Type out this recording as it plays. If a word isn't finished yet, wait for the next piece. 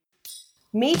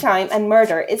Me Time and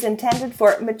Murder is intended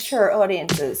for mature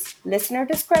audiences. Listener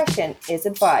discretion is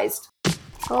advised.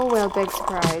 Oh, well, big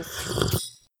surprise.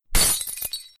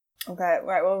 Okay,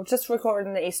 right, well, we're just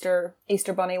recording the Easter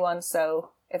Bunny one,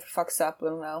 so if it fucks up,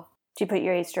 we'll know. Do you put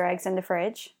your Easter eggs in the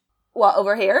fridge? What,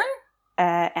 over here?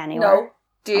 Anywhere. No.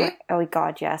 Do you? Oh,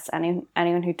 God, yes.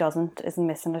 Anyone who doesn't is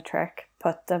missing a trick.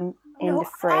 Put them in the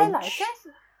fridge. I like it.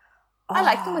 I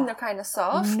like them when they're kind of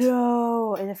soft.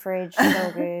 No, in the fridge,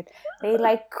 so good.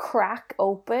 They crack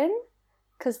open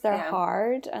because they're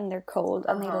hard and they're cold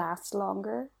and they last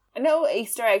longer. I know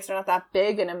Easter eggs are not that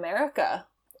big in America.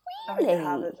 Really?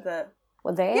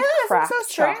 Well, they have cracked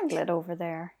chocolate over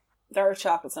there. Their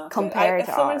chocolate's not compared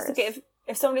to ours.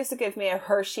 If somebody was to give me a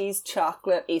Hershey's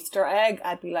chocolate Easter egg,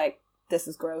 I'd be like, this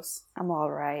is gross. I'm all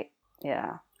right.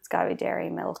 Yeah, it's got to be dairy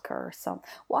milk or something.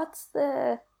 What's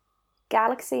the...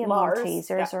 Galaxy and Mars,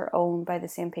 Maltesers are owned by the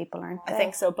same people, aren't they? I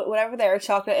think so, but whatever their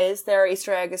chocolate is, their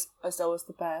Easter egg is always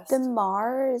the best. The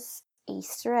Mars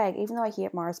Easter egg, even though I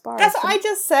hate Mars bars. That's what I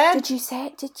just said. Did you say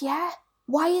it? Yeah.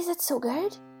 Why is it so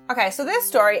good? Okay, so this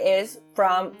story is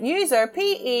from user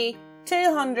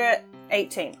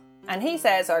PE218. And he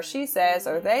says, or she says,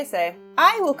 or they say,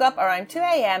 I woke up around 2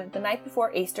 a.m. the night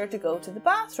before Easter to go to the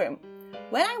bathroom.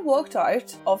 When I walked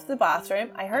out of the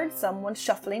bathroom, I heard someone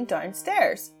shuffling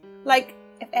downstairs. Like,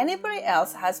 if anybody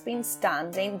else has been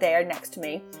standing there next to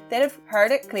me, they'd have heard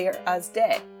it clear as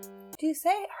day. Do you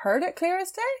say heard it clear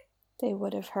as day? They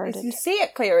would have heard it. You see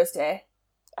it clear as day?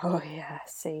 Oh, yeah,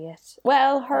 see it.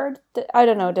 Well, I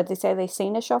don't know, did they say they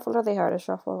seen a shuffle or they heard a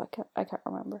shuffle? I can't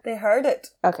remember. They heard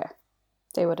it. Okay.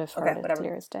 They would have heard it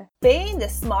clear as day. Being the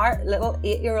smart little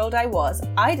 8-year-old I was,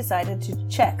 I decided to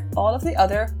check all of the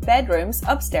other bedrooms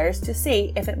upstairs to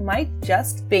see if it might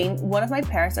just been one of my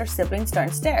parents or siblings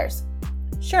downstairs.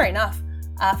 Sure enough,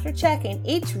 after checking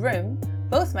each room,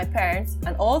 both my parents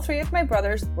and all 3 of my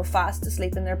brothers were fast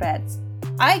asleep in their beds.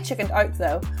 I chickened out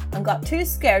though and got too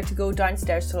scared to go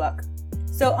downstairs to look.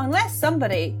 So unless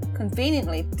somebody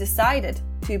conveniently decided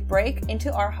to break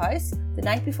into our house the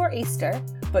night before Easter,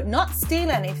 but not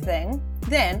steal anything,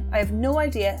 then I have no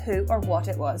idea who or what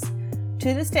it was.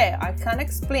 To this day, I can't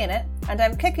explain it, and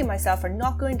I'm kicking myself for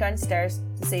not going downstairs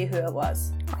to see who it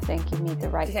was. I think you made the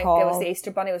right call. Do you think it was the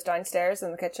Easter Bunny was downstairs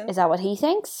in the kitchen? Is that what he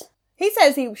thinks? He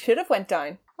says he should have went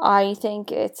down. I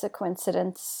think it's a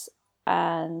coincidence,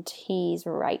 and he's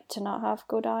right to not have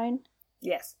go down.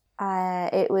 Yes.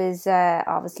 It was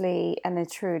obviously an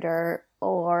intruder,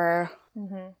 or...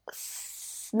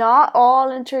 Not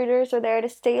all intruders are there to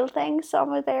steal things. Some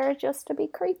are there just to be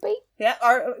creepy. Yeah,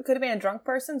 or it could have been a drunk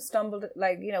person stumbled,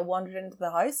 wandered into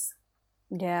the house.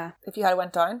 Yeah. If you had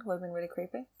went down, it would have been really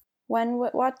creepy.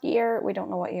 What year? We don't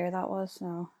know what year that was,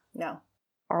 no. No.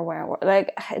 Or where,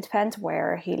 it depends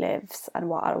where he lives and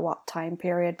what time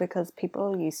period, because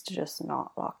people used to just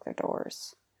not lock their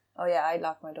doors. Oh yeah, I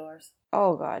lock my doors.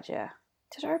 Oh God, yeah.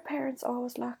 Did our parents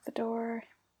always lock the door?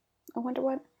 I wonder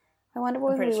when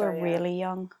we were really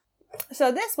young.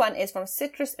 So this one is from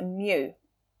Citrus Mew.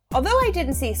 Although I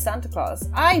didn't see Santa Claus,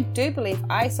 I do believe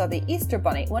I saw the Easter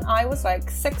Bunny when I was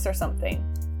 6 or something.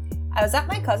 I was at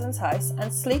my cousin's house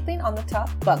and sleeping on the top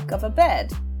bunk of a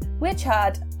bed, which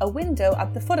had a window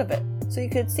at the foot of it, so you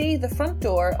could see the front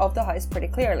door of the house pretty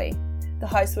clearly. The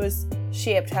house was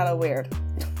shaped hella weird.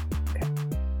 Okay.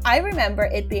 I remember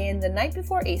it being the night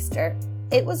before Easter,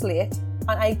 it was late,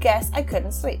 and I guess I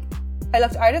couldn't sleep. I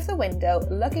looked out of the window,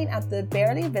 looking at the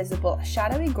barely visible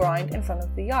shadowy ground in front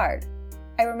of the yard.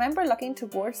 I remember looking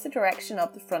towards the direction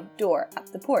of the front door at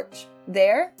the porch.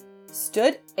 There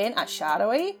stood in a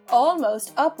shadowy,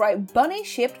 almost upright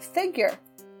bunny-shaped figure.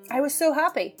 I was so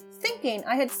happy, thinking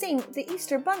I had seen the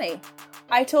Easter Bunny.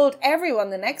 I told everyone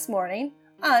the next morning,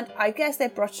 and I guess they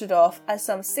brushed it off as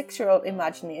some 6-year-old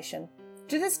imagination.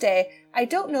 To this day, I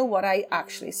don't know what I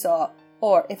actually saw,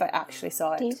 or if I actually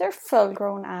saw it. These are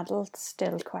full-grown adults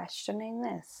still questioning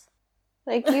this.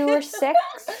 You were 6?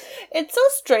 It's so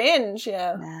strange,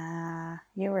 yeah. Nah,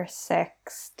 you were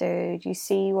 6, dude. You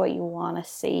see what you want to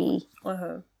see.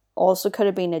 Uh-huh. Also could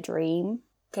have been a dream.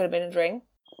 Could have been a dream.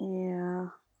 Yeah.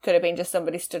 Could have been just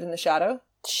somebody stood in the shadow.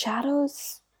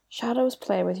 Shadows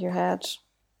play with your head.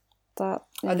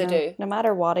 They do. No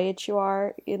matter what age you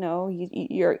are,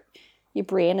 your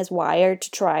brain is wired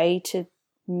to try to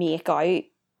make out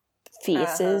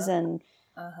faces and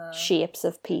shapes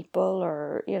of people,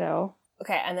 or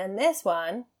Okay, and then this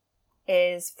one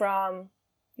is from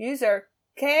user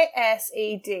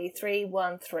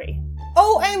KSED313.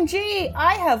 OMG,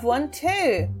 I have one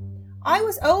too. I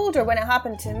was older when it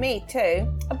happened to me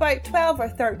too, about 12 or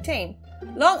 13,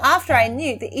 long after I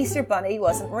knew the Easter Bunny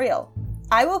wasn't real.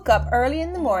 I woke up early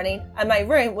in the morning and my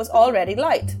room was already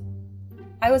light.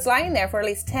 I was lying there for at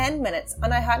least 10 minutes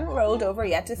and I hadn't rolled over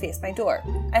yet to face my door.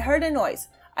 I heard a noise.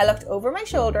 I looked over my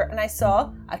shoulder and I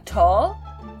saw a tall,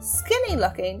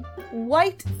 skinny-looking,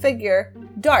 white figure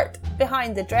dart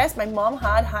behind the dress my mom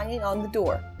had hanging on the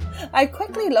door. I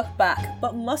quickly looked back,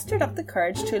 but mustered up the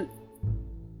courage to...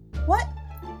 What?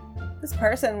 This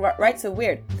person writes so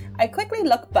weird. I quickly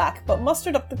looked back, but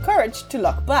mustered up the courage to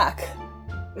look back,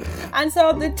 and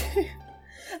saw the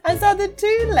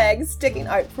two legs sticking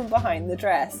out from behind the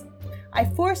dress. I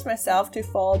forced myself to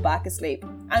fall back asleep,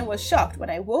 and was shocked when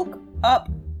I woke up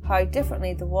how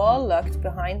differently the wall looked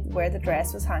behind where the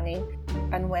dress was hanging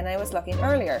and when I was looking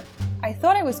earlier. I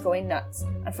thought I was going nuts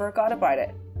and forgot about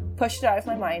it, pushed it out of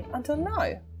my mind until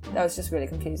now. That was just really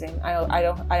confusing. I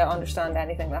don't understand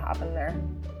anything that happened there.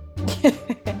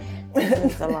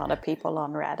 There's a lot of people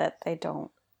on Reddit, they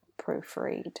don't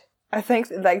proofread. I think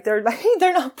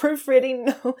they're not proofreading,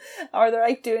 no, or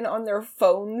they're doing it on their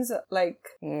phones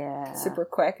super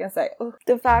quick. And it's oh.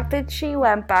 The fact that she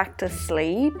went back to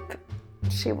sleep,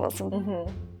 she wasn't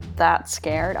that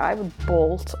scared. I would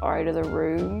bolt out of the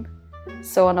room.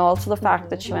 So, and also the fact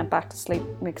that she went back to sleep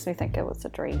makes me think it was a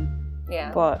dream.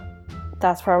 Yeah, but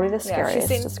that's probably the scariest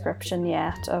description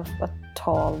yet of a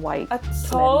tall white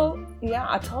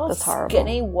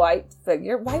skinny white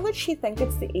figure. Why would she think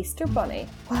it's the Easter Bunny?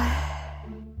 I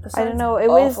don't know. It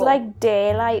was like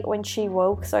daylight when she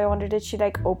woke, so I wondered, did she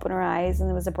open her eyes and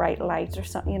there was a bright light or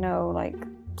something,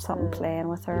 something playing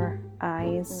with her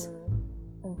eyes.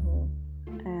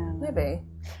 Maybe.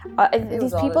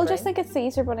 These people just think it's the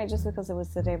Easter Bunny just because it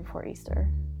was the day before Easter.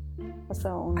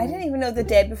 So I didn't even know the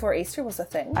day before Easter was a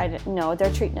thing. I didn't know.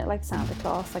 They're treating it like Santa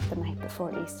Claus, the night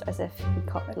before Easter, as if he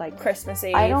cut Christmas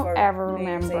Eve. I don't ever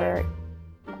remember.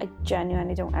 I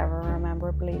genuinely don't ever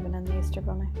remember believing in the Easter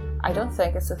Bunny. I don't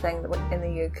think it's a thing in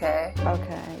the UK.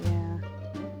 Okay, yeah.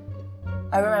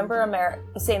 I remember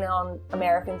seeing it on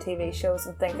American TV shows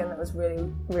and thinking it was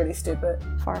really, really stupid.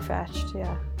 Far-fetched,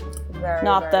 yeah. Very,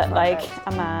 not very that far-fetched.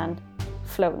 A man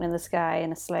floating in the sky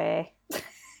in a sleigh.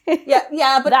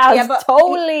 yeah, but that was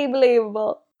totally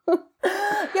believable.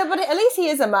 Yeah, but at least he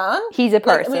is a man. He's a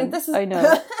person. I know.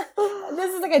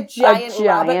 This is like a giant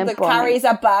rabbit that carries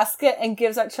a basket and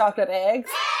gives out chocolate eggs.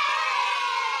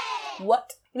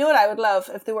 What? You know what I would love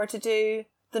if they were to do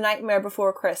The Nightmare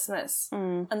Before Christmas,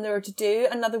 and they were to do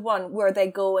another one where they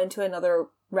go into another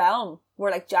realm,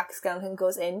 where Jack Skellington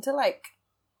goes into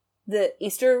the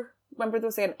Easter. Remember there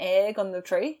was an egg on the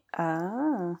tree?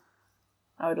 Ah,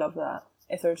 I would love that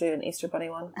if they were doing an Easter Bunny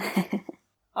one.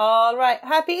 All right,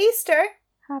 happy Easter!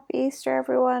 Happy Easter,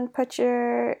 everyone! Put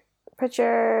your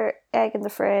egg in the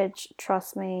fridge.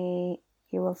 Trust me,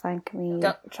 you will thank me.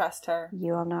 Don't trust her.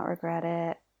 You will not regret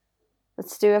it.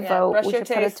 Let's do a vote. We should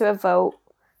put it to a vote.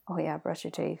 Oh yeah, brush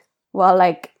your teeth.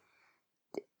 Well,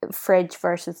 fridge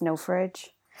versus no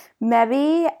fridge.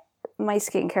 Maybe my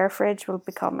skincare fridge will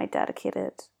become my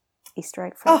dedicated Easter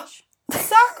egg fridge. Oh,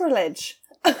 sacrilege!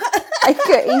 I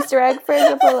get Easter egg fridge.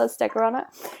 I'll put a sticker on it.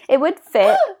 It would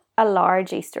fit a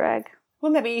large Easter egg.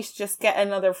 Well, maybe you should just get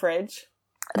another fridge.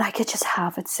 And I could just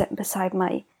have it sitting beside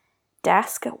my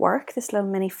desk at work. This little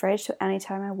mini fridge, so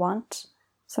anytime I want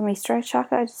some Easter egg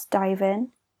chocolate, I just dive in.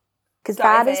 Because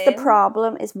that is the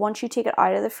problem, is once you take it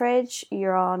out of the fridge,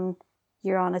 you're on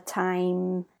a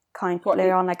time count.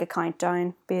 You're on a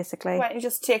countdown, basically. Why don't you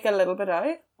just take a little bit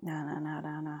out?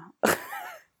 No.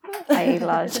 I eat a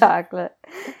lot of chocolate.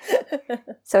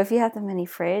 So if you have the mini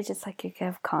fridge, it's you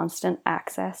have constant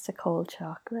access to cold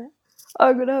chocolate.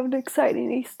 I'm going to have an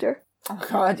exciting Easter. Oh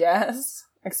God, yes.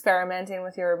 Experimenting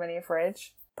with your mini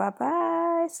fridge.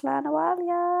 Bye-bye,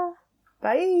 Slanawalia.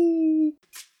 Bye.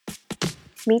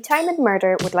 Me Time and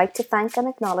Murder would like to thank and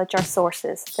acknowledge our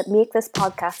sources that make this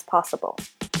podcast possible.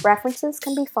 References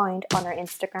can be found on our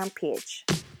Instagram page.